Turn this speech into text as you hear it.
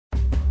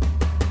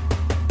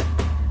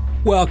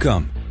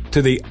Welcome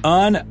to the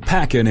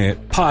Unpacking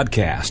It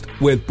podcast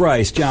with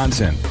Bryce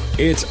Johnson.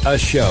 It's a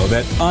show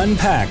that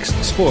unpacks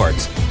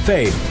sports,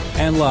 faith,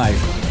 and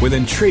life with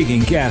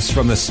intriguing guests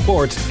from the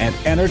sports and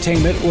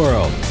entertainment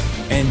world.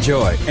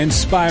 Enjoy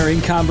inspiring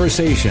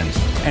conversations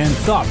and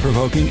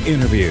thought-provoking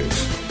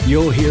interviews.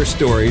 You'll hear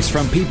stories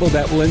from people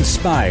that will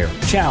inspire,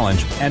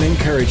 challenge, and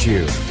encourage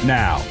you.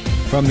 Now,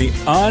 from the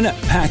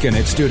Unpacking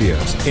It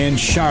studios in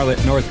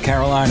Charlotte, North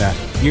Carolina,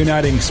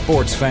 uniting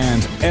sports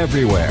fans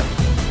everywhere,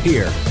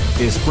 here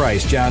is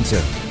Bryce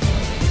Johnson.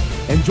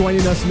 And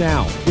joining us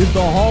now is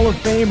the Hall of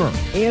Famer,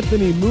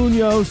 Anthony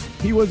Munoz.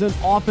 He was an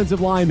offensive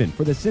lineman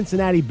for the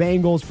Cincinnati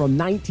Bengals from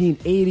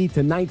 1980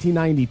 to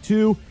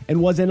 1992 and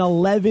was an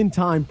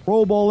 11-time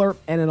Pro Bowler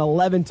and an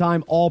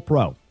 11-time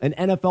All-Pro, an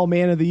NFL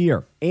Man of the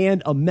Year,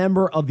 and a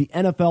member of the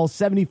NFL's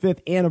 75th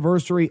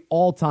anniversary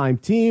all-time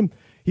team.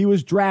 He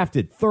was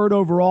drafted 3rd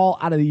overall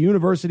out of the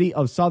University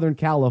of Southern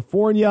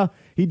California.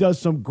 He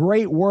does some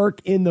great work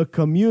in the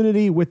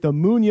community with the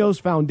Munoz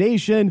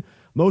Foundation.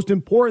 Most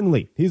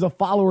importantly, he's a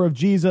follower of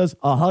Jesus,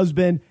 a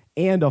husband,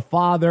 and a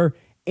father.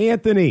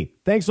 Anthony,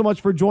 thanks so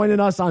much for joining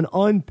us on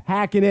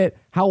Unpacking It.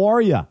 How are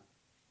you?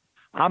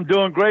 I'm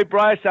doing great,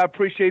 Bryce. I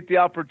appreciate the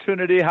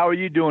opportunity. How are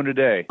you doing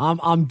today?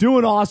 I'm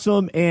doing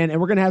awesome, and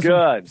we're going to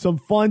have some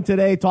fun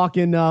today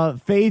talking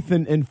faith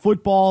and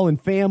football and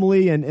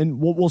family, and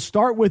we'll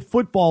start with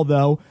football,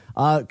 though,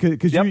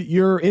 because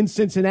you're in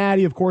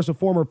Cincinnati, of course, a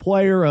former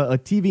player, a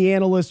TV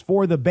analyst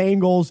for the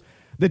Bengals.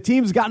 The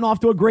team's gotten off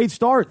to a great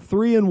start,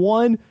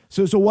 3-1.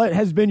 So what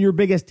has been your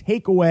biggest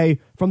takeaway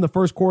from the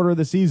first quarter of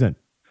the season?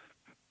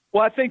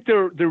 Well, I think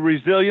the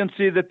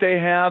resiliency that they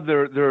have,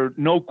 their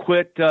no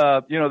quit.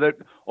 That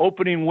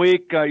opening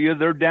week,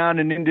 they're down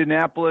in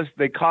Indianapolis.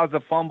 They cause a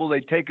fumble.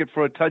 They take it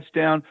for a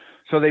touchdown.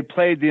 So they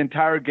played the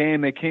entire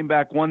game. They came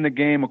back, won the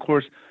game. Of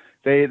course,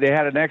 they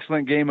had an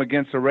excellent game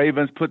against the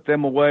Ravens, put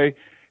them away.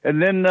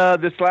 And then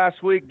this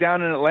last week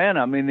down in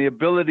Atlanta, I mean, the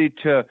ability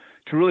to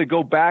really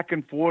go back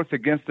and forth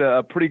against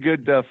a pretty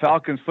good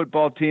Falcons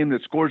football team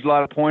that scores a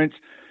lot of points.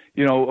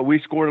 You know, we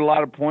scored a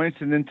lot of points,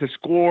 and then to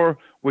score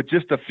with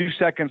just a few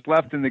seconds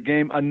left in the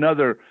game,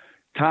 another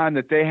time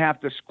that they have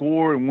to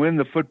score and win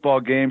the football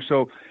game.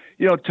 So,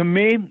 to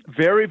me,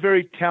 very,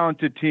 very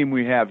talented team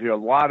we have here, a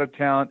lot of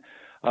talent.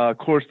 Of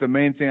course, the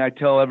main thing I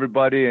tell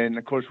everybody, and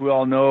of course we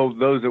all know,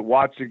 those that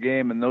watch the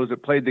game and those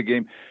that played the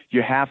game,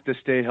 you have to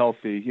stay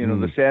healthy.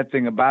 The sad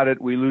thing about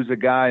it, we lose a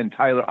guy in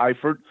Tyler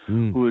Eifert,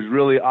 who is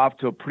really off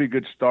to a pretty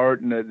good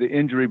start, and the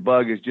injury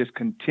bug just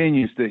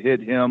continues to hit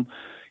him.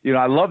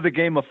 I love the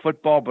game of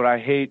football, but I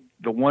hate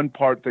the one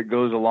part that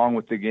goes along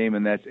with the game,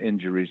 and that's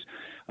injuries.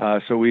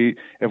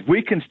 If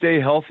we can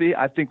stay healthy,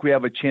 I think we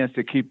have a chance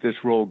to keep this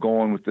roll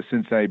going with the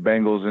Cincinnati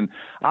Bengals, and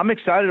I'm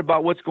excited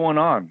about what's going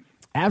on.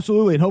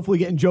 Absolutely, and hopefully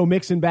getting Joe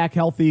Mixon back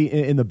healthy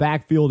in the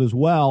backfield as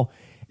well.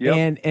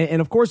 Yep.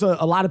 And of course,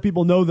 a lot of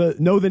people know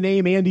the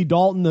name Andy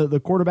Dalton, the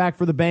quarterback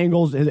for the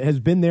Bengals,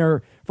 has been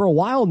there for a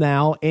while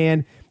now,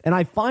 and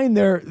I find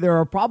there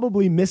are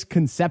probably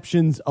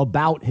misconceptions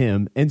about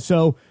him. And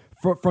so,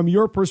 from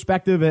your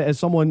perspective as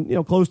someone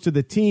close to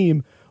the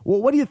team,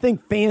 what do you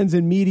think fans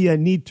and media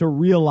need to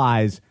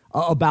realize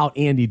about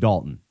Andy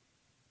Dalton?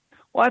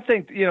 Well, I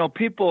think,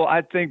 people,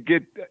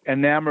 get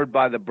enamored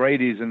by the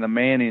Bradys and the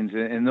Mannings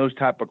and those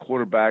type of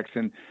quarterbacks.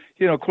 And,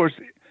 of course,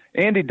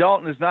 Andy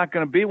Dalton is not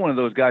going to be one of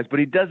those guys, but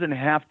he doesn't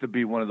have to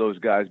be one of those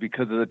guys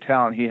because of the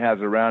talent he has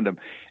around him.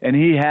 And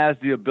he has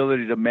the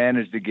ability to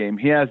manage the game.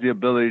 He has the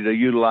ability to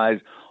utilize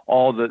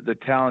all the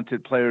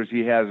talented players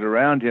he has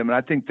around him. And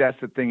I think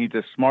that's the thing. He's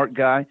a smart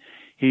guy.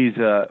 He's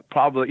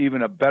probably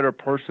even a better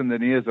person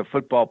than he is a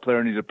football player,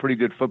 and he's a pretty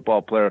good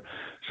football player.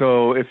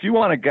 So if you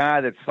want a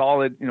guy that's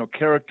solid,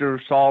 character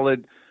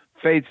solid,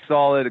 faith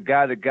solid, a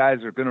guy that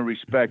guys are going to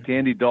respect,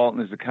 Andy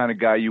Dalton is the kind of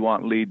guy you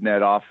want leading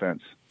that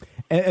offense.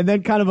 And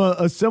then kind of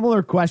a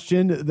similar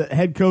question, the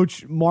head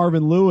coach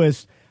Marvin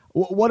Lewis,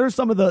 what are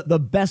some of the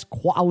best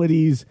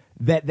qualities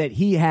that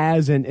he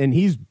has, and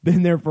he's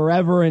been there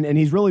forever, and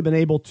he's really been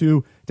able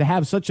to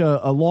have such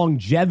a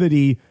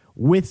longevity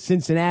with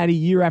Cincinnati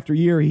year after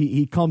year.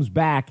 He comes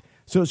back.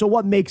 So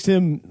what makes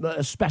him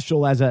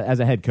special as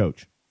a head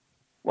coach?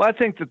 Well, I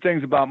think the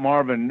things about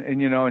Marvin,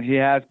 and he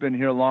has been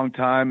here a long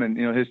time, and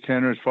his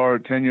tenure as far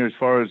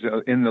as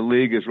in the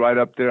league is right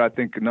up there. I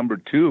think number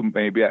 2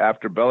 maybe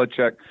after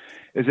Belichick,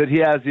 is that he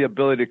has the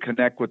ability to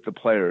connect with the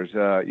players.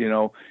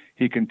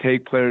 He can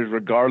take players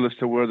regardless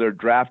of where they're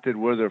drafted,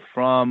 where they're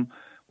from,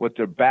 what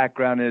their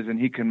background is, and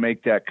he can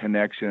make that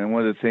connection. And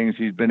one of the things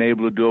he's been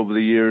able to do over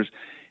the years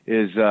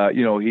is,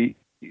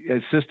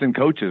 assistant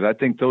coaches. I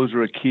think those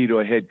are a key to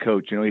a head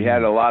coach. He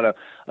had a lot of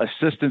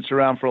assistants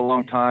around for a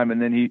long time, and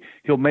then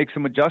he'll make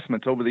some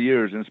adjustments over the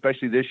years. And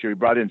especially this year, he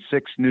brought in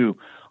 6 new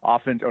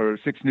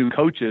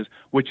coaches,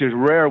 which is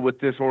rare with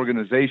this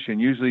organization.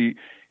 Usually,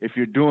 if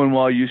you're doing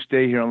well, you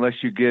stay here unless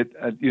you get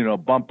a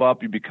bump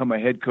up, you become a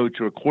head coach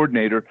or a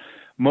coordinator.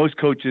 Most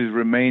coaches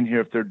remain here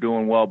if they're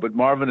doing well. But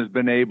Marvin has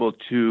been able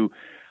to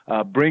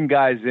bring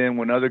guys in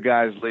when other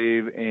guys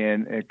leave,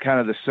 and kind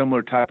of the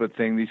similar type of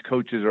thing. These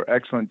coaches are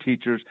excellent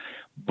teachers,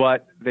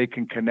 but they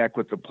can connect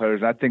with the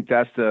players. I think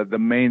that's the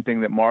main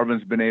thing that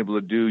Marvin's been able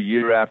to do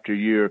year after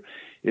year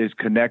is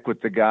connect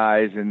with the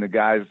guys, and the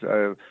guys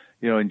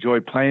enjoy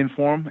playing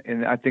for them.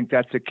 And I think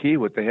that's the key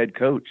with the head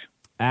coach.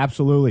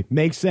 Absolutely.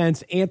 Makes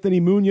sense. Anthony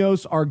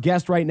Munoz, our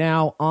guest right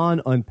now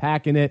on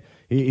Unpacking It.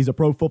 He's a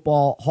Pro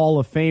Football Hall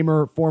of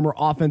Famer, former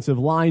offensive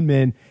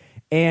lineman.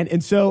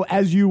 And so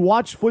as you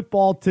watch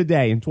football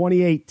today in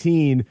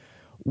 2018,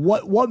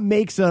 what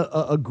makes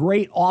a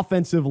great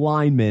offensive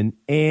lineman,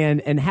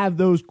 and have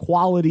those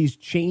qualities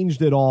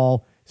changed at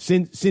all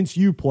since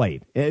you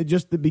played?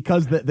 Just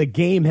because the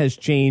game has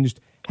changed,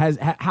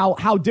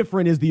 how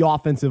different is the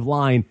offensive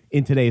line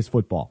in today's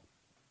football?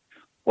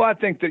 Well, I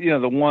think that,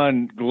 the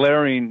one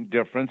glaring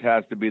difference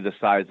has to be the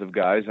size of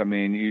guys. I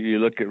mean, you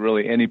look at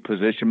really any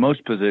position,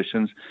 most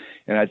positions,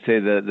 and I'd say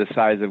the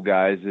size of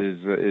guys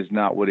is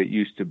not what it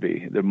used to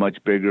be. They're much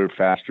bigger,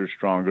 faster,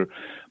 stronger,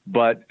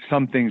 but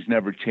some things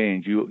never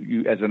change.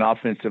 You as an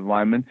offensive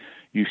lineman,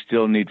 you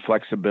still need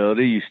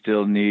flexibility. You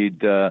still need,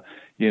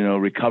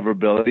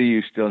 recoverability.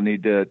 You still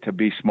need to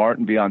be smart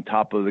and be on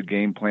top of the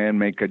game plan,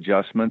 make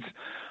adjustments.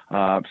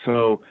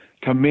 So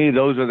to me,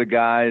 those are the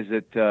guys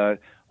that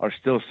are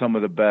still some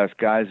of the best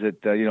guys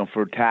that,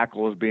 for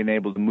tackles, being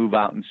able to move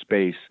out in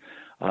space,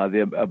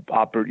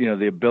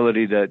 the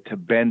ability to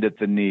bend at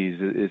the knees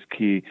is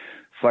key,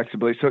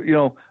 flexibility.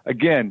 So,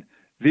 again,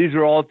 these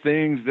are all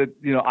things that,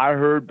 I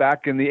heard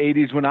back in the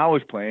 80s when I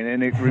was playing,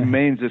 and it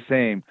remains the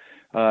same.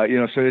 So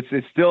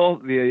it's still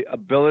the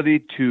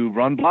ability to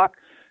run block,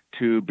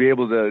 to be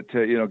able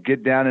to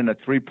get down in a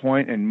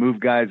 3-point and move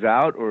guys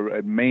out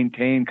or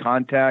maintain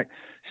contact,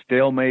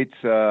 stalemates,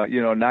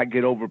 not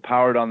get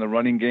overpowered on the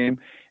running game.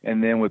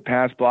 And then with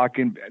pass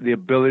blocking, the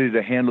ability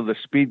to handle the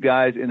speed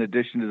guys in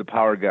addition to the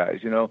power guys.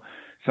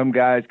 Some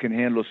guys can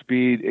handle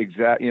speed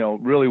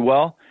really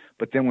well,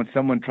 but then when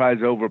someone tries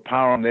to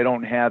overpower them, they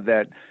don't have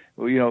that.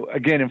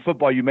 Again, in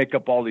football, you make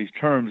up all these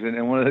terms,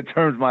 and one of the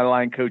terms my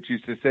line coach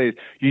used to say is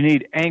you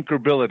need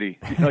anchorability.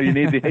 You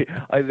need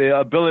the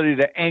ability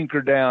to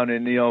anchor down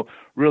and,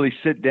 really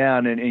sit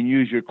down and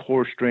use your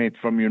core strength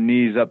from your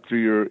knees up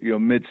through your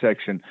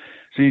midsection.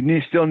 So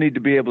you still need to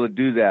be able to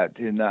do that.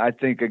 And I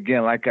think,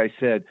 again, like I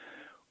said,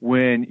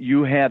 when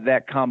you have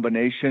that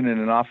combination in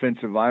an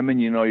offensive lineman,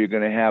 you're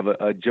going to have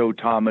a Joe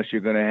Thomas,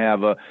 you're going to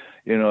have a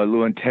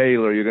Lewin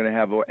Taylor, you're going to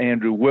have a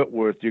Andrew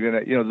Whitworth, you're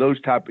going to, you're going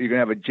to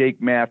have a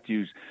Jake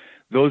Matthews.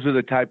 Those are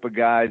the type of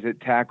guys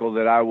that tackle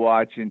that I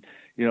watch and,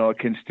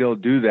 can still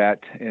do that.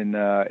 And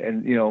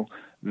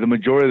the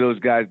majority of those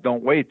guys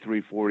don't weigh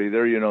 340.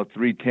 They're,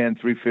 310,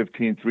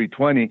 315,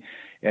 320.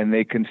 And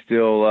they can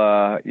still,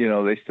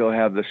 they still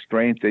have the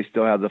strength, they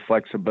still have the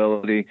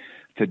flexibility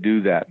to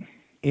do that.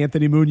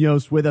 Anthony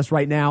Munoz with us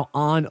right now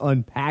on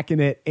Unpacking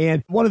It.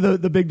 And one of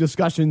the big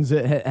discussions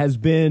has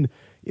been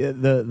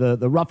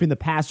the roughing the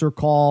passer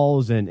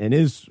calls and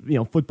is,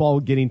 football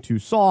getting too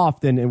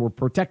soft and we're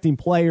protecting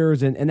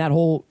players and that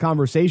whole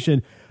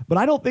conversation. But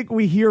I don't think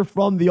we hear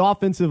from the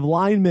offensive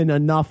linemen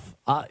enough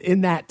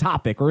in that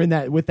topic or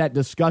with that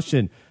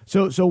discussion.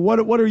 So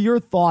what are your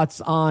thoughts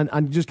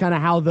on just kind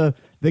of how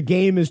the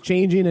game is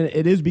changing and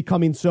it is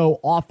becoming so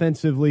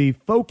offensively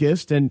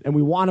focused and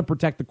we want to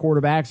protect the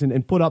quarterbacks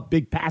and put up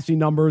big passing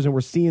numbers, and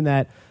we're seeing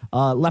that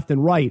left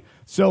and right.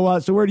 So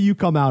where do you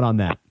come out on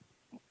that?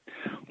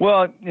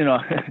 Well,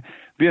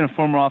 being a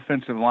former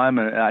offensive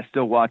lineman, I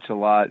still watch a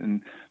lot.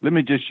 And let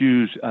me just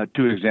use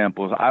 2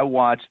 examples. I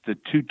watched the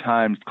 2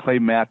 times Clay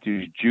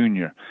Matthews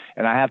Jr.,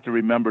 and I have to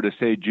remember to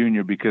say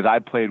Jr. because I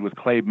played with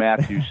Clay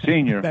Matthews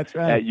Sr. That's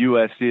right. At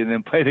USC and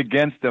then played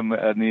against him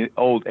in the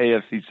old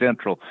AFC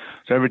Central.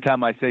 So every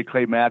time I say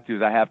Clay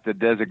Matthews, I have to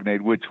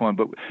designate which one.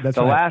 But That's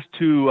the right. last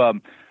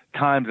 2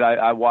 times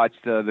I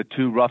watched the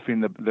 2 roughing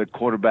the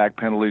quarterback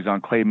penalties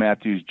on Clay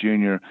Matthews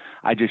Jr.,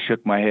 I just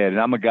shook my head. And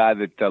I'm a guy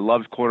that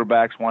loves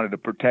quarterbacks, wanted to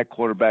protect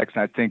quarterbacks,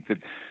 and I think that,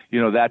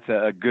 that's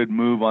a good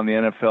move on the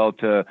NFL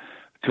to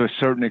a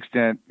certain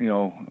extent,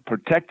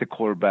 protect the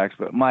quarterbacks.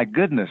 But my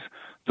goodness,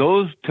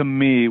 those to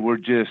me were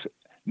just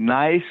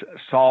nice,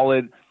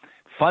 solid,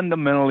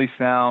 fundamentally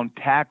sound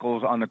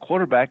tackles on the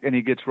quarterback, and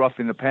he gets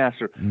roughing the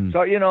passer.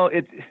 So,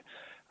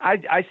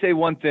 I say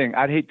one thing.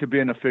 I'd hate to be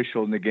an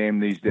official in the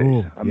game these days.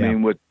 Ooh, I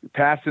mean, with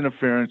pass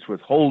interference,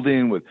 with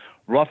holding, with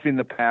roughing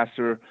the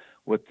passer,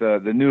 with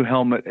the new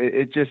helmet,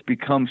 it just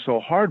becomes so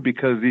hard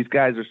because these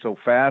guys are so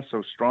fast,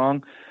 so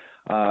strong.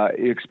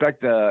 You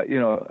expect a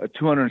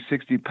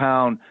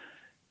 260-pound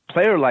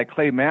player like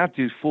Clay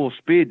Matthews, full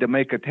speed, to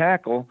make a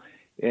tackle.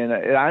 And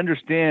I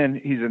understand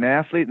he's an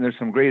athlete, and there's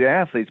some great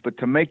athletes, but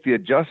to make the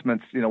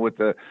adjustments, with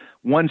the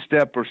 1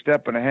 step or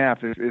step and a half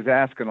is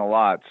asking a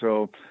lot.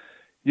 So,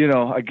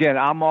 again,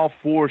 I'm all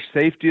for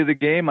safety of the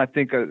game. I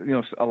think,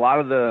 a lot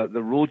of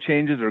the rule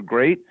changes are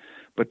great,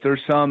 but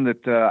there's some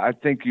that I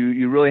think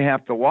you really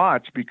have to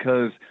watch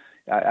because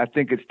I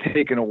think it's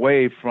taken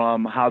away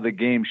from how the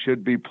game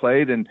should be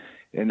played. And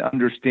and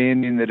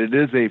understanding that it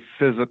is a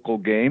physical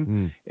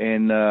game,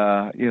 and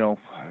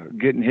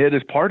getting hit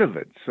is part of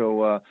it.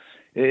 So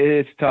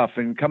it's tough.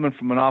 And coming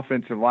from an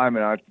offensive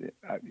lineman, I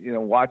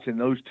watching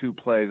those two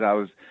plays, I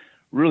was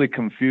really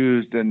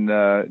confused and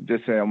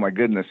just saying, "Oh my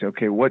goodness,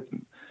 okay, what?"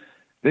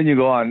 Then you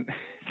go on.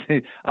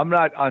 I'm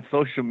not on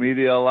social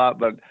media a lot,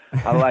 but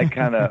I like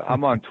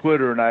I'm on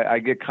Twitter, and I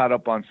get caught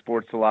up on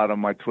sports a lot on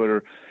my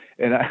Twitter.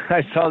 And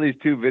I saw these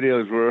two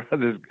videos where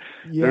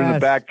they're in the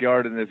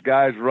backyard, and this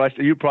guy's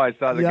rushing. You probably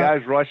saw the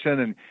guy's rushing,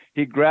 and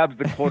he grabs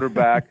the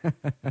quarterback,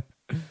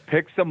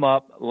 picks them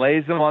up,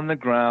 lays them on the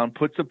ground,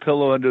 puts a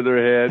pillow under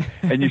their head,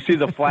 and you see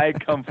the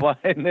flag come flying.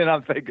 And then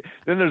I'm thinking,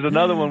 then there's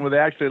another one where they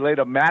actually laid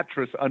a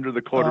mattress under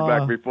the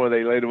quarterback before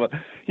they laid him up.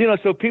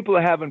 So people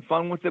are having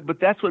fun with it, but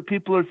that's what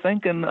people are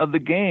thinking of the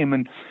game.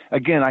 And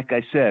again, like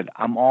I said,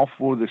 I'm all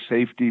for the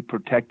safety,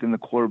 protecting the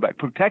quarterback,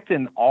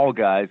 protecting all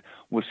guys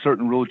with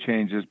certain rule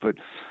changes, but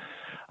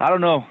I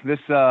don't know, this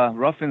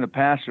roughing the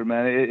passer,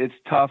 man, it's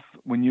tough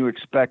when you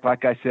expect,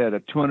 like I said, a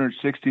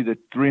 260 to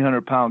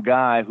 300-pound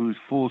guy who's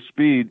full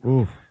speed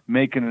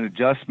making an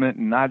adjustment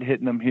and not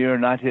hitting them here,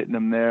 not hitting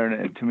them there,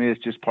 and to me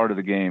it's just part of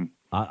the game.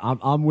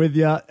 I'm with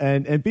you,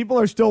 and people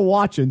are still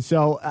watching,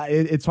 so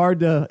it's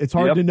hard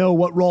to know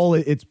what role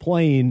it's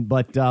playing,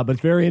 but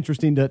it's very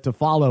interesting to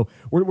follow.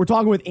 We're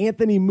talking with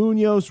Anthony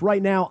Munoz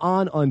right now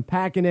on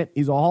Unpacking It.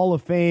 He's a Hall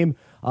of Fame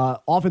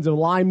offensive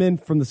lineman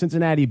from the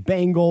Cincinnati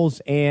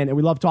Bengals, and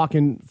we love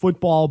talking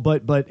football.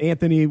 But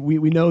Anthony,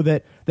 we know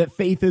that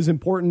faith is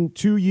important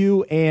to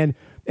you, and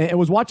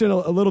was watching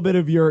a little bit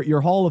of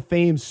your Hall of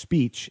Fame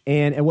speech,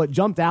 and what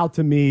jumped out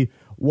to me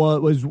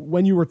was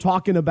when you were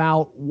talking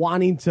about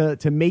wanting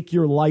to make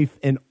your life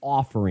an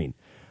offering.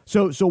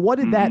 So what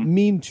did that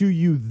mean to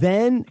you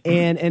then,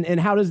 and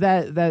how does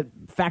that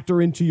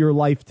factor into your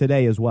life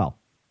today as well?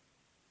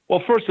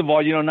 Well, first of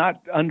all,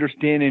 not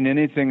understanding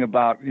anything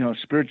about,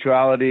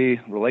 spirituality,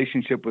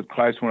 relationship with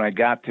Christ when I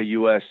got to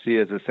USC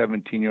as a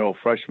 17-year-old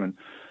freshman,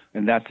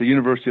 and that's the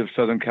University of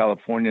Southern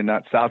California,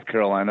 not South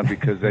Carolina,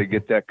 because they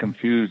get that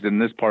confused in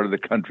this part of the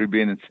country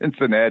being in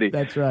Cincinnati.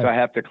 That's right. So I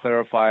have to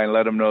clarify and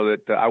let them know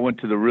that I went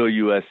to the real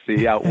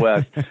USC out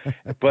west.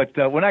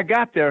 But when I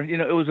got there,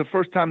 it was the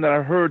first time that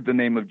I heard the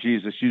name of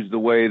Jesus used the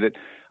way that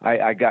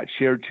I got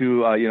shared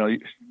to,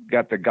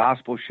 got the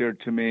gospel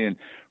shared to me. And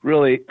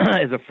really,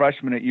 as a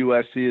freshman at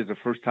USC is the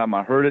first time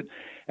I heard it.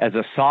 As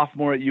a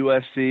sophomore at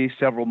USC,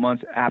 several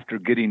months after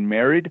getting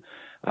married,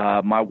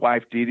 my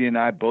wife Dee Dee and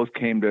I both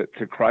came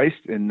to Christ,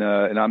 and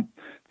I'm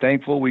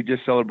thankful. We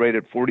just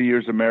celebrated 40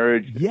 years of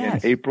marriage in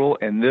April,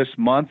 and this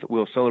month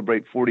we'll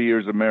celebrate 40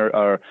 years of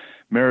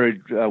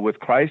marriage with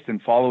Christ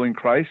and following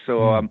Christ.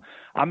 So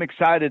I'm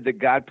excited that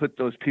God put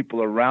those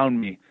people around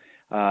me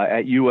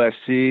at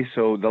USC.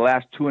 So the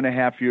last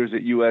 2.5 years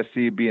at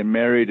USC, being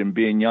married and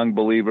being young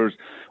believers,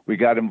 we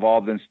got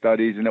involved in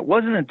studies, and it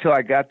wasn't until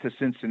I got to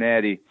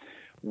Cincinnati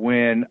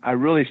when I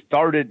really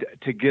started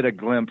to get a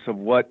glimpse of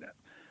what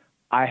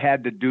I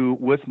had to do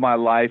with my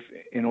life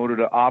in order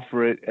to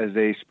offer it as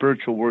a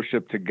spiritual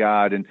worship to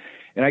God. And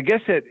I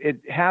guess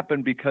it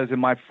happened because in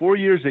my 4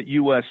 years at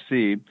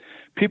USC,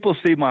 people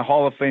see my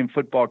Hall of Fame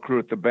football career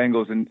at the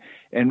Bengals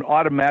and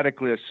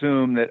automatically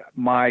assume that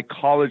my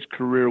college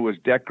career was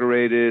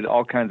decorated,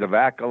 all kinds of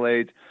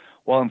accolades.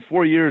 Well, in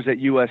 4 years at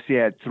USC,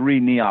 I had 3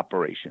 knee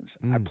operations.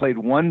 I played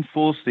 1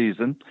 full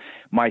season.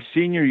 My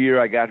senior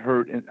year, I got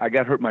hurt. I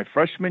got hurt my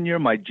freshman year,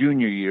 my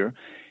junior year.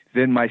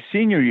 Then my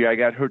senior year, I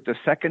got hurt the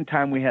second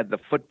time we had the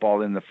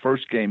football in the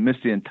first game,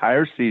 missed the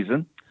entire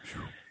season,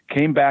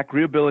 came back,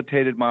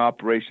 rehabilitated my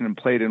operation, and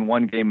played in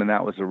 1 game, and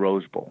that was the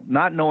Rose Bowl.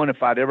 Not knowing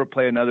if I'd ever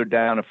play another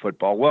down of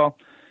football. Well,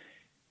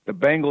 the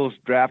Bengals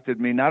drafted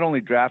me, not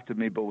only drafted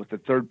me, but with the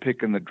 3rd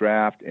pick in the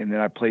draft, and then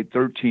I played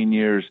 13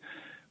 years.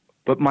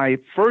 But my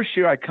first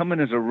year, I come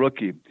in as a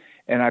rookie,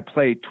 and I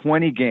played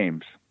 20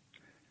 games.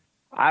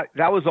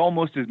 That was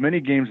almost as many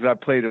games as I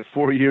played at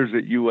 4 years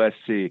at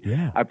USC.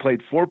 Yeah. I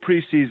played 4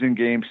 preseason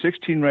games,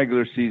 16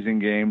 regular season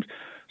games.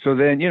 So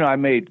then, I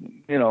made,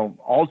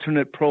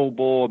 alternate Pro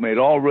Bowl,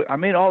 I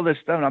made all this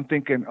stuff, and I'm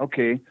thinking,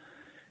 okay,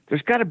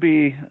 there's got to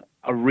be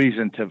a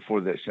reason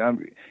for this.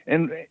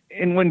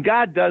 And when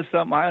God does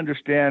something, I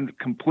understand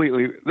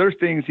completely. There's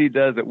things he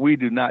does that we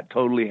do not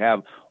totally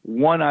have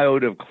one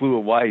iota of clue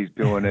of why he's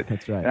doing it.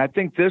 That's right. And I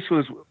think this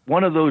was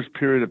one of those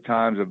period of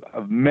times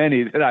of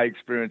many that I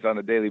experience on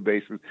a daily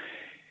basis.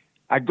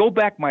 I go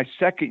back my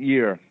second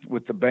year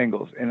with the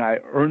Bengals, and I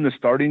earned the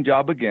starting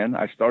job again.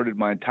 I started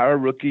my entire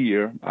rookie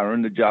year. I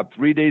earned the job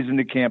 3 days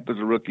into camp as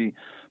a rookie,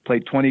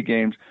 played 20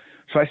 games.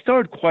 So I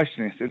started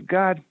questioning. I said,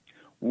 God,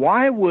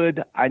 why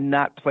would I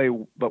not play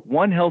but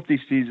 1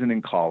 healthy season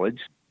in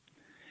college?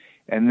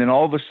 And then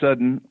all of a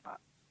sudden,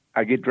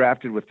 I get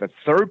drafted with the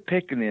 3rd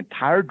pick in the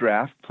entire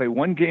draft, play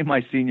 1 game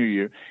my senior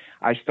year.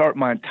 I start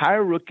my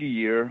entire rookie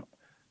year,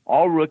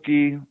 all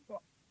rookie,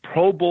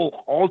 Pro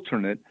Bowl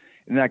alternate,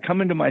 and then I come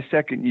into my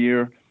second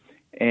year,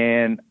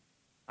 and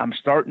I'm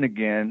starting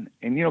again.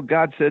 And,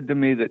 God said to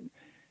me that,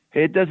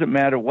 hey, it doesn't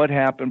matter what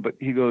happened, but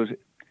he goes,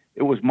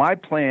 it was my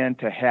plan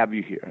to have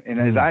you here. And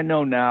as I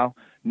know now,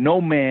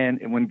 no man,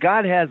 and when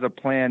God has a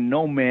plan,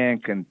 no man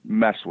can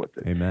mess with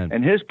it. Amen.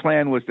 And his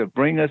plan was to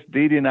bring us,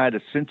 Dee and I,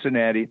 to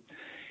Cincinnati.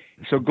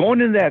 So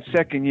going into that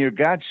second year,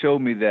 God showed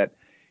me that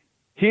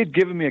he had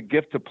given me a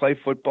gift to play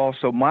football.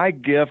 So my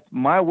gift,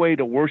 my way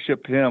to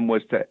worship him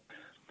was to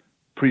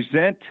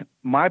present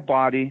my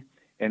body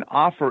and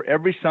offer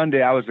every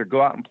Sunday I was to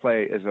go out and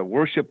play as a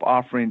worship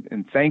offering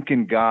and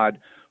thanking God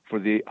for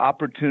the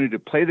opportunity to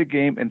play the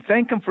game and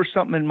thank him for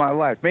something in my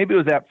life. Maybe it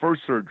was that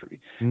first surgery.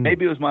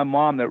 Maybe it was my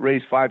mom that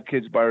raised 5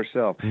 kids by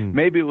herself.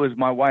 Maybe it was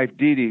my wife,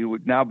 Dee, who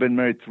had now been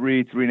married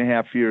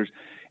 3.5 years.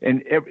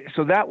 And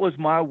so that was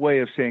my way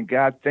of saying,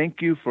 God,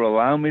 thank you for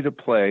allowing me to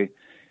play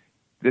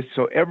this.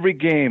 So every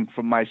game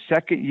from my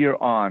second year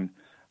on,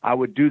 I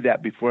would do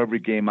that before every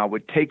game. I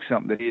would take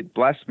something that he had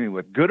blessed me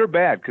with, good or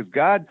bad, because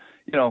God,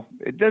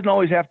 it doesn't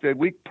always have to,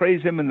 we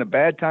praise him in the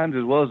bad times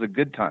as well as the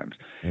good times.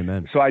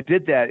 Amen. So I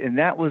did that, and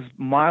that was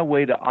my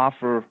way to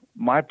offer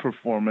my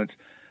performance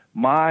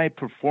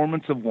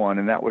of one,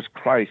 and that was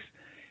Christ.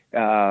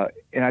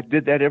 And I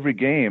did that every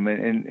game,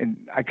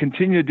 and I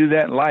continue to do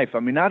that in life.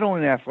 I mean, not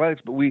only in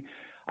athletics, but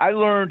I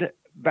learned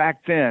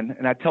back then,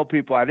 and I tell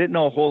people I didn't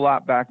know a whole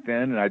lot back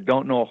then, and I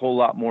don't know a whole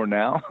lot more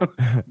now,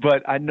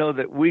 but I know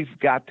that we've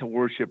got to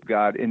worship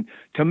God. And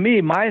to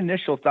me, my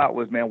initial thought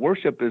was, man,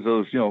 worship is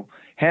those,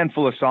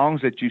 handful of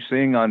songs that you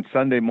sing on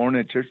Sunday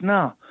morning at church.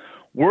 No,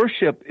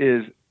 worship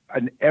is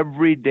an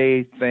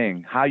everyday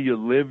thing, how you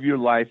live your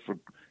life for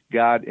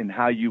God and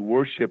how you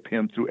worship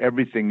him through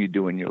everything you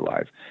do in your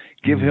life.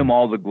 Give him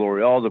all the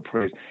glory, all the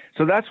praise.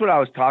 So that's what I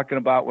was talking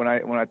about when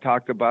I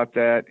talked about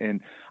that.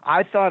 And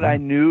I thought I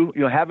knew,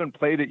 having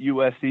played at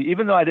USC,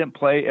 even though I didn't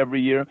play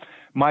every year,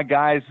 my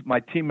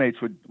teammates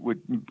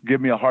would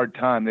give me a hard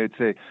time. They'd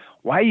say,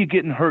 why are you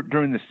getting hurt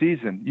during the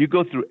season? You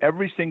go through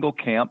every single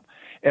camp,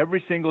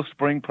 every single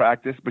spring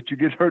practice, but you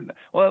get hurt.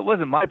 Well, it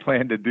wasn't my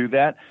plan to do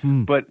that,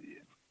 but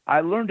I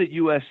learned at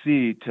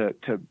USC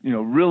to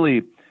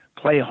really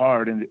play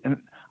hard. And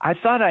I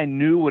thought I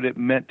knew what it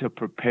meant to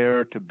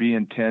prepare, to be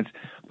intense.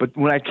 But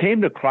when I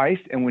came to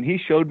Christ and when he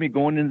showed me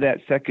going into that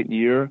second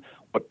year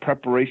what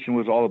preparation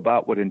was all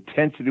about, what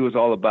intensity was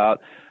all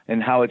about,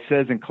 and how it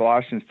says in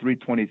Colossians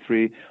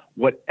 3:23,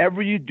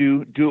 whatever you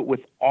do, do it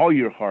with all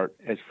your heart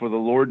as for the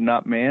Lord,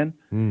 not man.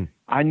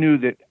 I knew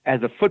that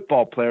as a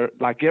football player,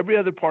 like every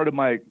other part of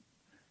my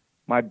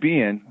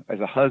being, as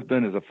a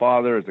husband, as a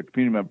father, as a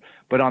community member,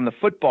 but on the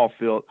football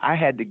field, I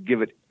had to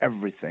give it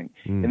everything.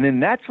 And then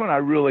that's when I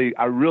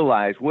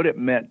realized what it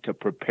meant to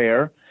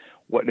prepare,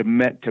 what it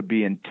meant to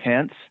be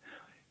intense.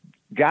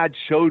 God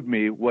showed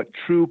me what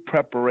true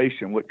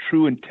preparation, what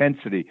true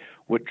intensity,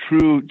 what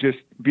true just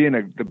being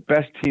the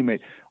best teammate.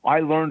 I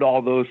learned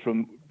all those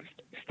from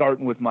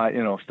starting with my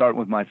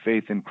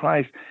faith in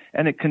Christ,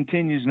 and it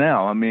continues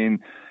now. I mean,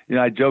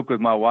 I joke with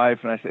my wife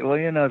and I say, well,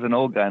 as an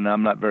old guy now,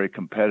 I'm not very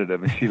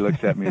competitive. And she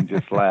looks at me and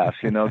just laughs,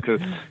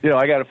 because,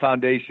 I got a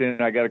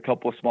foundation, I got a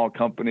couple of small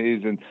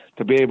companies, and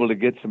to be able to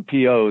get some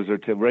POs or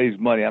to raise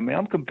money. I mean,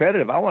 I'm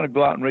competitive. I want to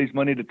go out and raise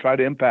money to try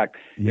to impact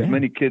as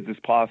many kids as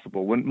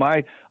possible. When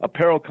my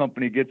apparel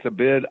company gets a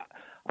bid,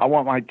 I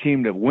want my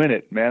team to win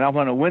it, man. I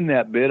want to win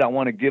that bid. I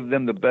want to give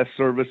them the best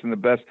service and the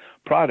best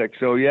product.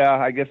 So,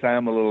 I guess I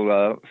am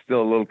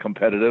still a little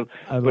competitive.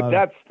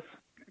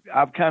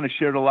 I've kind of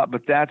shared a lot,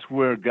 but that's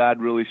where God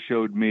really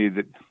showed me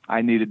that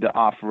I needed to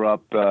offer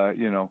up,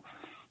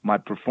 my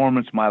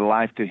performance, my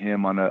life to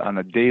him on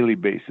a daily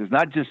basis,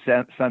 not just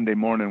Sunday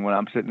morning when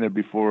I'm sitting there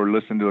before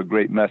listening to a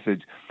great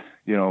message,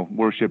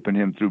 worshiping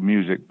him through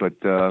music,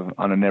 but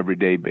on an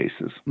everyday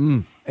basis.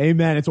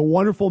 Amen. It's a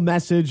wonderful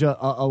message, a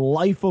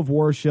life of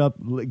worship,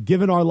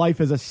 giving our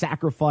life as a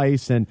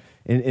sacrifice and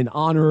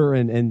honor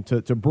and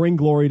to bring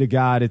glory to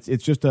God.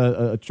 It's just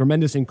a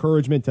tremendous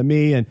encouragement to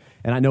me, and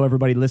I know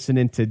everybody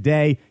listening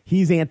today.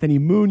 He's Anthony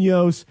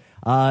Munoz.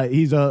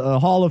 He's a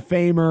Hall of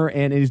Famer,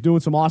 and he's doing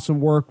some awesome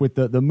work with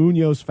the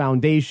Munoz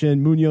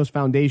Foundation,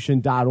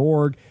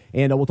 munozfoundation.org.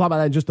 And we'll talk about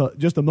that in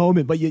just a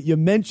moment. But you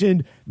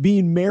mentioned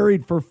being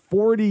married for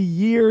 40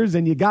 years,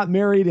 and you got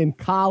married in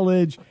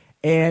college.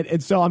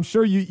 And so I'm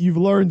sure you've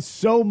learned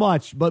so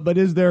much. But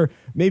is there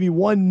maybe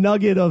one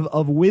nugget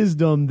of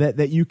wisdom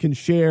that you can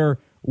share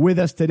with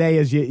us today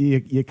as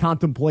you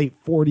contemplate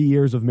 40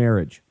 years of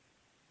marriage?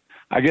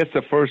 I guess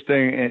the first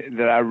thing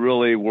that I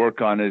really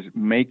work on is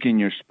making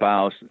your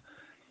spouse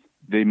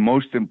the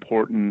most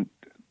important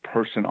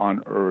person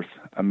on earth.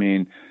 I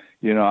mean,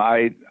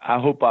 I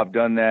hope I've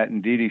done that.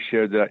 And Dee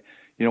shared that,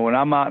 when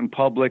I'm out in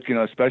public,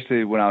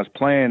 especially when I was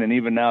playing and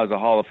even now as a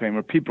Hall of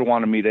Famer, people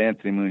want to meet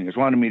Anthony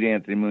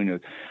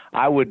Munoz.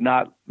 I would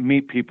not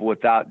meet people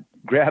without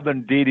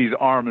grabbing Dee's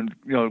arm and,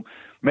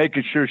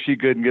 making sure she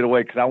couldn't get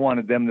away because I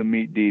wanted them to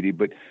meet Dee.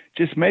 But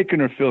just making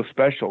her feel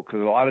special,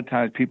 because a lot of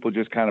times people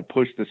just kind of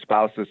push the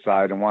spouse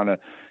aside and want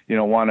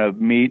to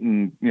meet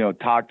and,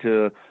 talk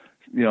to,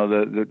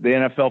 the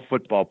NFL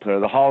football player,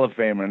 the Hall of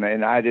Famer,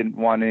 and I didn't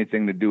want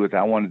anything to do with it.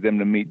 I wanted them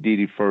to meet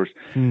Dee first.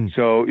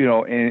 So,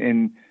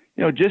 and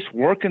just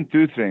working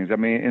through things. I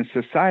mean, in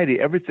society,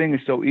 everything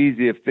is so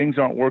easy. If things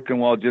aren't working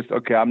well,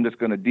 okay, I'm just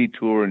going to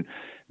detour and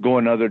go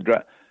another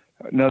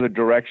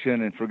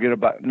direction and forget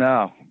about.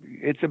 No,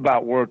 it's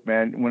about work,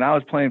 man. When I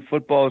was playing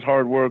football, it's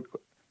hard work.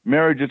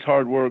 Marriage is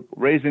hard work.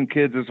 Raising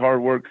kids is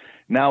hard work.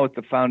 Now at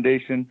the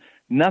foundation,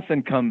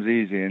 nothing comes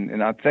easy.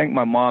 And I thank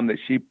my mom that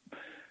she,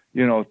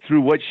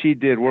 through what she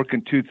did,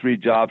 working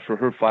 2-3 jobs for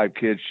her 5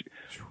 kids,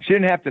 she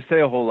didn't have to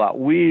say a whole lot.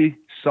 We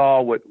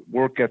saw what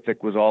work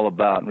ethic was all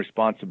about and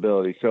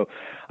responsibility. So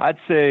I'd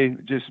say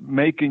just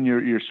making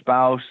your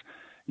spouse,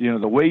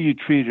 the way you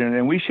treat her,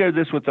 and we share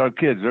this with our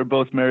kids. They're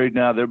both married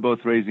now. They're both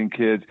raising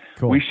kids.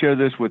 Cool. We share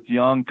this with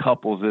young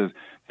couples is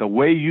the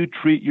way you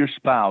treat your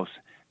spouse,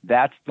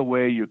 that's the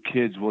way your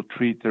kids will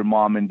treat their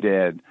mom and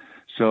dad.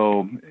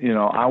 So,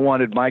 I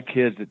wanted my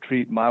kids to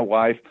treat my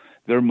wife,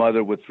 their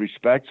mother, with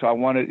respect. So I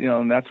wanted,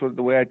 and that's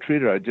the way I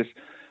treat her. I just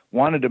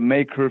wanted to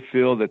make her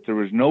feel that there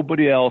was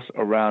nobody else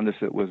around us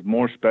that was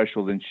more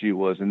special than she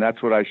was. And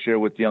that's what I share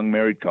with young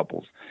married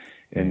couples.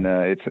 And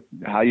it's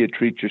how you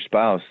treat your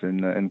spouse.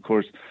 And of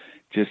course,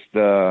 just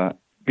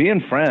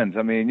being friends.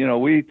 I mean,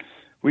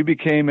 we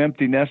became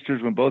empty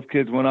nesters when both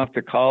kids went off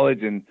to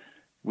college. And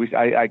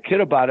I kid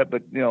about it,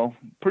 but,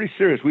 pretty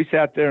serious. We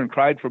sat there and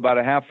cried for about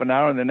a half an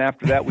hour. And then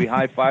after that, we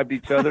high-fived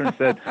each other and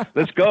said,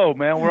 let's go,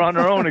 man. We're on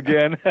our own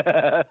again.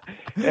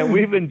 And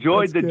we've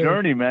enjoyed the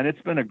journey, man.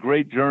 It's been a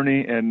great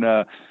journey. And,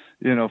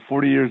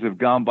 40 years have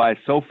gone by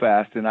so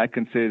fast. And I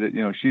can say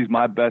that, she's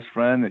my best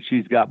friend, that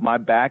she's got my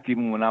back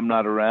even when I'm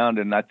not around.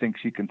 And I think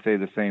she can say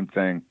the same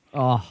thing.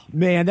 Oh,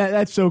 man,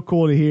 that's so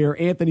cool to hear.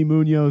 Anthony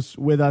Munoz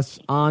with us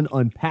on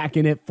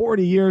Unpacking It,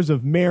 40 years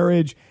of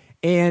marriage.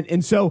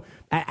 And so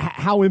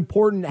how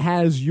important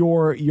has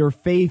your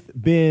faith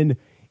been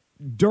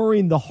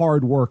during the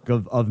hard work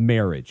of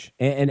marriage?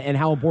 And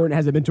how important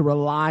has it been to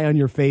rely on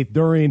your faith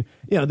during,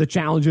 the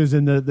challenges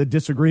and the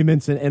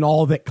disagreements and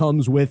all that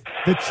comes with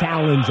the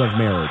challenge of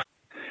marriage?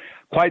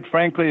 Quite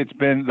frankly, it's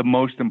been the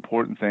most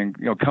important thing.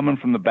 Coming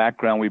from the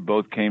background we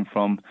both came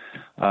from,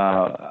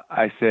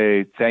 I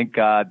say thank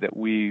God that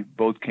we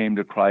both came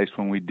to Christ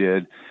when we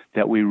did,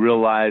 that we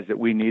realized that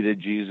we needed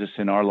Jesus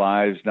in our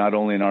lives, not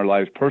only in our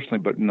lives personally,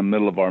 but in the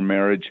middle of our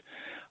marriage.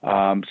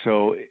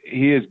 So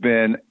he has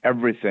been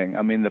everything.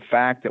 I mean, the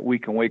fact that we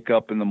can wake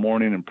up in the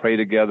morning and pray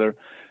together,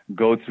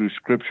 go through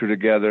scripture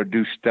together,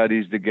 do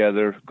studies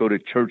together, go to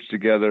church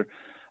together.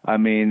 I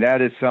mean,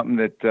 that is something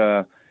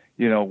that,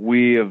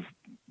 we have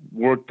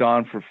worked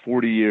on for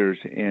 40 years.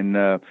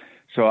 And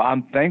so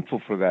I'm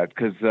thankful for that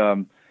because,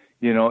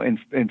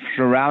 in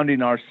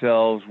surrounding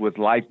ourselves with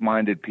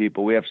like-minded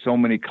people, we have so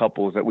many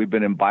couples that we've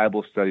been in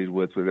Bible studies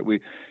with that we,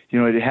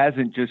 it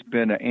hasn't just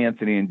been an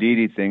Anthony and Dee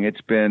Dee thing.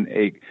 It's been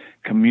a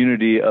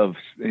community of,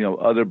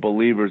 other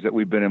believers that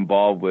we've been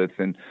involved with.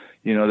 And,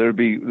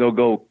 they'll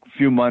go a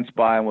few months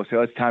by and we'll say,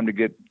 oh, it's time to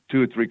get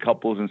 2 or 3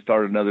 couples and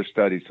start another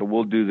study. So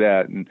we'll do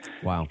that and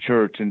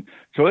church. And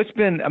so it's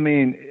been,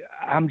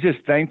 I'm just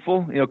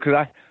thankful,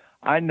 because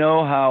I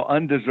know how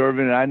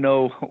undeserving, and I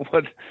know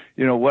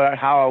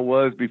how I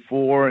was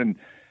before. And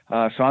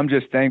so I'm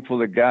just thankful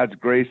that God's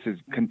grace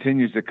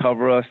continues to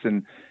cover us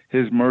and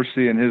his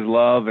mercy and his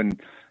love. And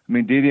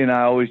Dee Dee and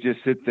I always just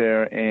sit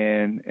there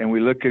and we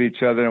look at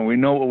each other and we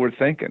know what we're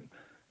thinking.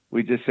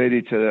 We just say to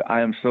each other,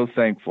 I am so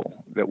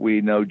thankful that we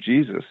know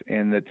Jesus,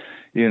 and that,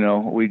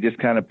 we just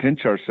kind of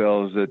pinch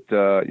ourselves that,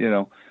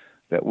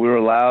 that we're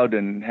allowed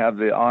and have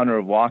the honor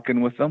of walking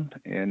with him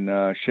and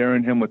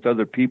sharing him with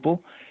other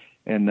people.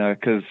 And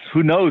because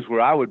who knows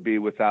where I would be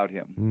without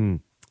him.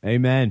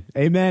 Amen.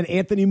 Amen.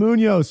 Anthony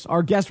Munoz,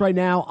 our guest right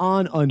now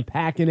on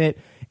Unpacking It.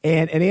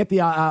 And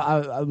Anthony,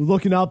 I'm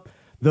looking up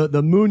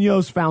the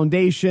Munoz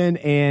Foundation,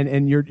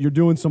 and you're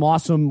doing some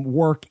awesome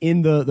work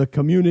in the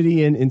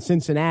community in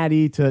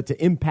Cincinnati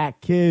to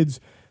impact kids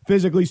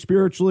physically,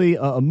 spiritually,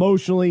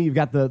 emotionally. You've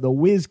got the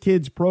Whiz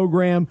Kids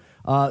program.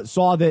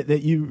 Saw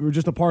that you were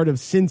just a part of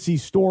Cincy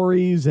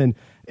Stories, and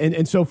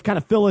so kind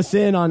of fill us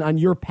in on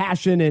your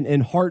passion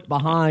and heart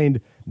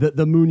behind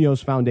the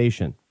Munoz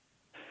Foundation.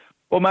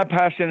 Well, my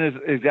passion is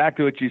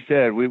exactly what you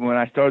said. When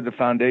I started the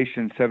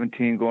foundation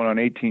 17, going on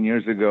 18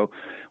 years ago,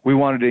 we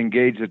wanted to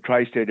engage the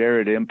tri-state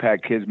area to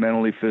impact kids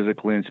mentally,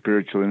 physically, and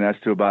spiritually, and that's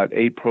through about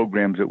 8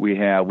 programs that we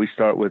have. We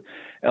start with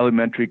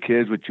elementary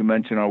kids, which you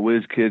mentioned, our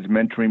Whiz Kids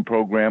mentoring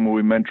program, where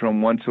we mentor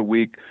them once a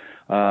week,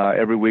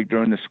 every week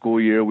during the school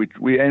year.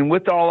 And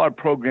with all our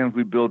programs,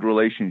 we build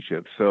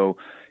relationships. So,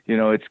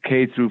 it's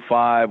K through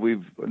 5.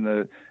 In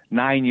the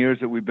 9 years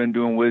that we've been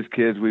doing Whiz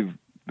Kids, we've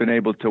been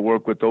able to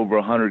work with over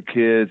 100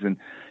 kids, and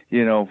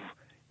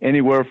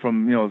anywhere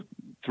from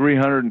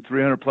 300 and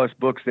 300 plus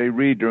books they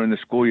read during the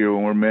school year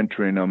when we're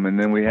mentoring them. And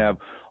then we have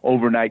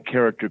overnight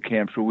character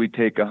camps where we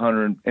take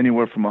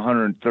anywhere from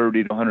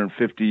 130 to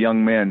 150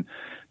 young men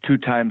 2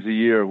 times a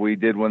year. We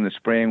did one this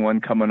spring, one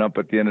coming up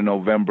at the end of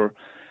November.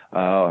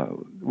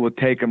 We'll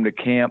take them to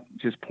camp,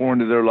 just pour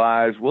into their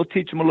lives. We'll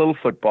teach them a little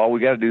football. We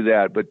got to do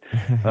that.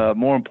 But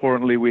more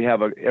importantly,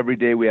 every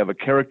day we have a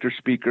character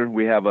speaker.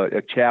 We have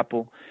a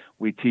chapel.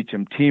 We teach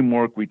them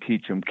teamwork. We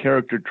teach them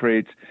character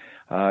traits.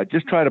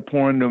 just try to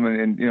pour into them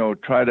and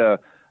try to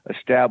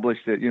establish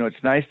that,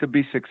 it's nice to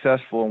be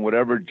successful in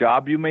whatever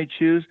job you may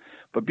choose,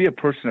 but be a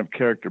person of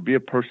character, be a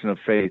person of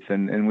faith.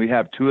 And we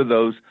have two of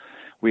those.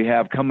 We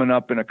have coming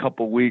up in a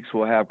couple of weeks,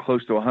 we'll have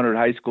close to 100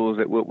 high schools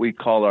at what we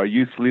call our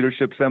youth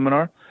leadership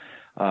seminar.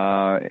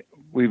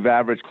 We've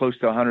averaged close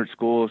to 100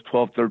 schools,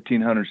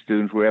 1,300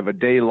 students. We have a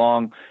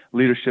day-long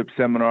leadership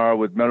seminar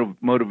with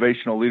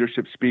motivational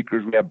leadership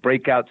speakers. We have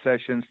breakout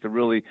sessions to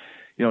really,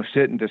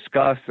 sit and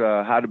discuss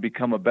how to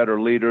become a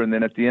better leader. And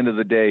then at the end of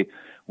the day,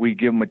 we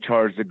give them a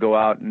charge to go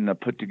out and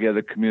put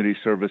together community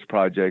service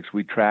projects.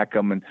 We track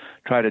them and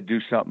try to do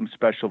something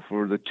special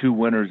for the two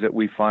winners that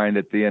we find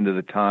at the end of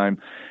the time.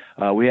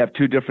 We have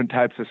two different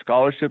types of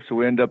scholarships, so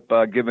we end up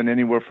giving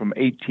anywhere from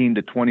 18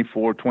 to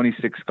 24,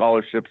 26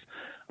 scholarships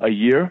a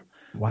year.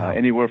 Wow.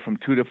 Anywhere from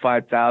 $2,000 to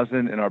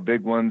 $5,000, and our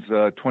big ones,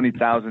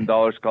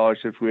 $20,000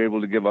 scholarships. We were able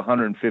to give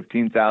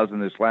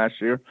 $115,000 this last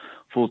year,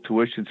 full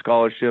tuition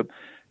scholarship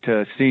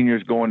to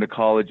seniors going to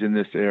college in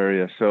this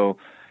area. So,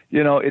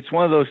 it's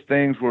one of those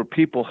things where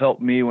people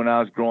helped me when I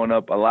was growing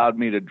up, allowed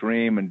me to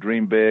dream and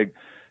dream big.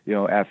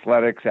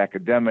 Athletics,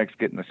 academics,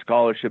 getting a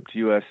scholarship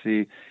to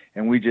USC,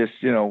 and we just,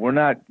 we're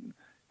not,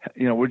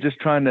 we're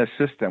just trying to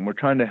assist them. We're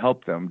trying to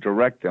help them,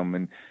 direct them,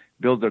 and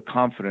build their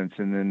confidence,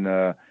 and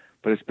then.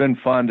 But it's been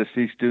fun to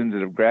see students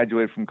that have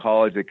graduated from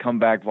college. They come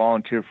back,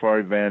 volunteer for our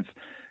events.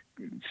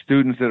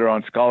 Students that are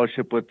on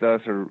scholarship with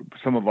us are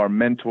some of our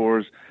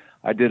mentors.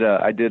 I did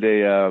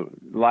a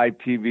live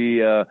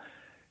TV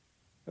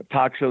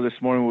talk show this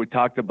morning where we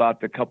talked about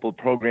the couple of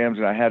programs,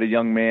 and I had a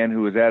young man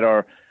who was at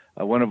our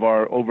one of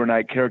our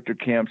overnight character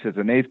camps as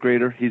an 8th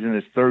grader. He's in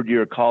his 3rd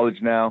year of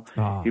college now.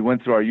 Oh. He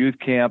went through our youth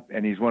camp,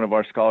 and he's one of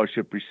our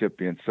scholarship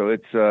recipients. So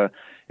it's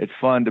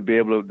fun to be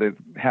able to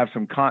have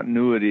some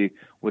continuity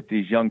with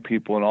these young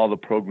people and all the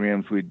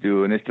programs we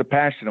do. And it's a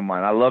passion of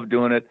mine. I love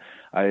doing it.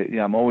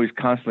 I'm always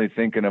constantly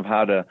thinking of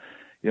how to,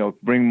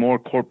 bring more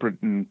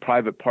corporate and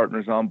private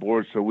partners on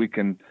board so we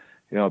can,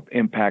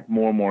 impact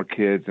more and more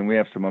kids. And we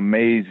have some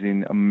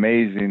amazing,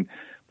 amazing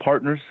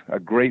partners, a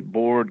great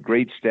board,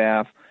 great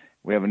staff.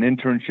 We have an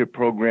internship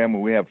program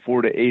where we have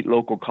 4 to 8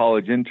 local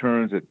college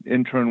interns that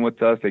intern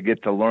with us. They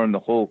get to learn the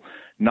whole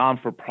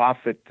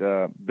non-for-profit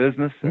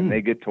business, and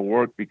they get to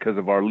work because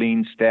of our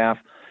lean staff.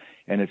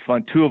 And it's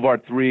fun. 2 of our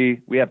 3,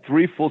 we have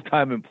 3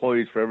 full-time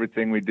employees for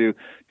everything we do.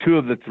 2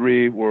 of the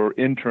 3 were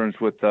interns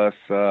with us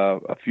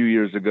a few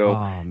years ago,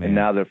 and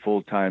now they're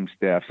full-time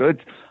staff. So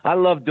I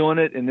love doing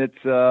it, and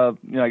it's I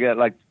got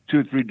like 2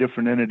 or 3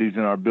 different entities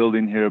in our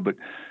building here, but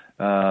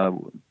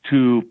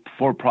 2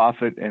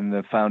 for-profit, and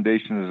the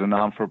foundation is a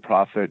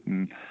non-for-profit,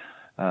 and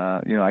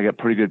I got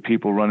pretty good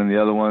people running the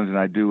other ones, and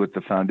I do with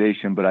the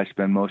foundation, but I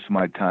spend most of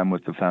my time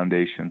with the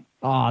foundation.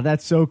 Oh,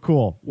 that's so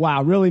cool.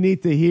 Wow, really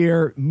neat to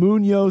hear.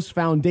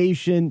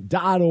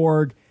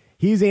 MunozFoundation.org.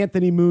 He's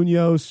Anthony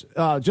Munoz.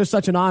 Just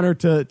such an honor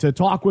to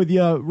talk with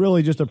you.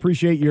 Really just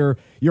appreciate your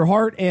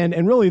heart,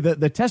 and really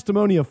the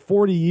testimony of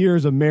 40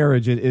 years of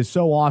marriage is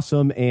so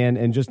awesome,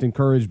 and just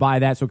encouraged by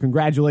that. So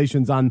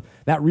congratulations on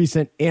that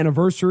recent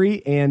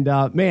anniversary. And,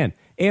 man,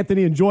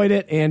 Anthony, enjoyed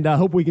it, and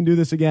hope we can do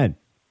this again.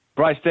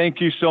 Bryce,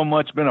 thank you so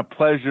much. It's been a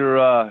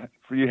pleasure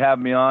for you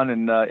having me on,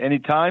 and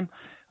anytime.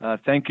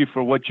 Thank you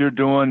for what you're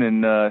doing,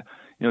 and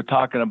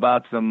talking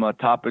about some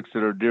topics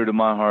that are dear to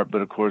my heart.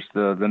 But of course,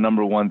 the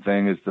number one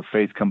thing is the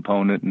faith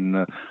component and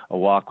a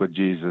walk with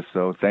Jesus.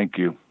 So thank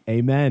you.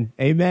 Amen.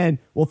 Amen.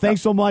 Well,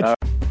 thanks so much.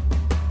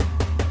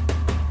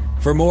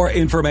 For more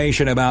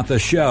information about the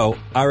show,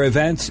 our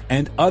events,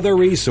 and other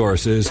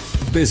resources,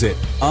 visit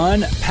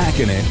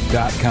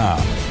unpackinit.com.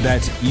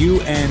 That's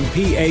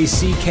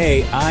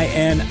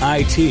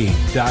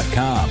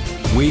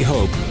UNPACKINIT.com. We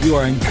hope you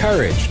are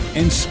encouraged,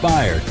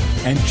 inspired,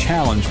 and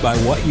challenged by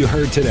what you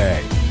heard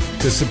today.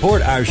 To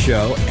support our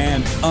show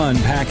and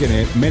Unpacking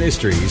It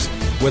Ministries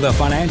with a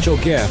financial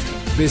gift,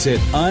 visit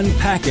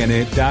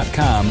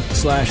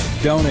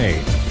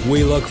unpackinit.com/donate.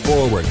 We look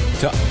forward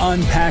to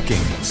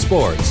unpacking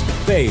sports,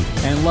 faith,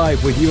 and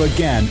life with you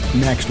again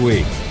next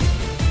week.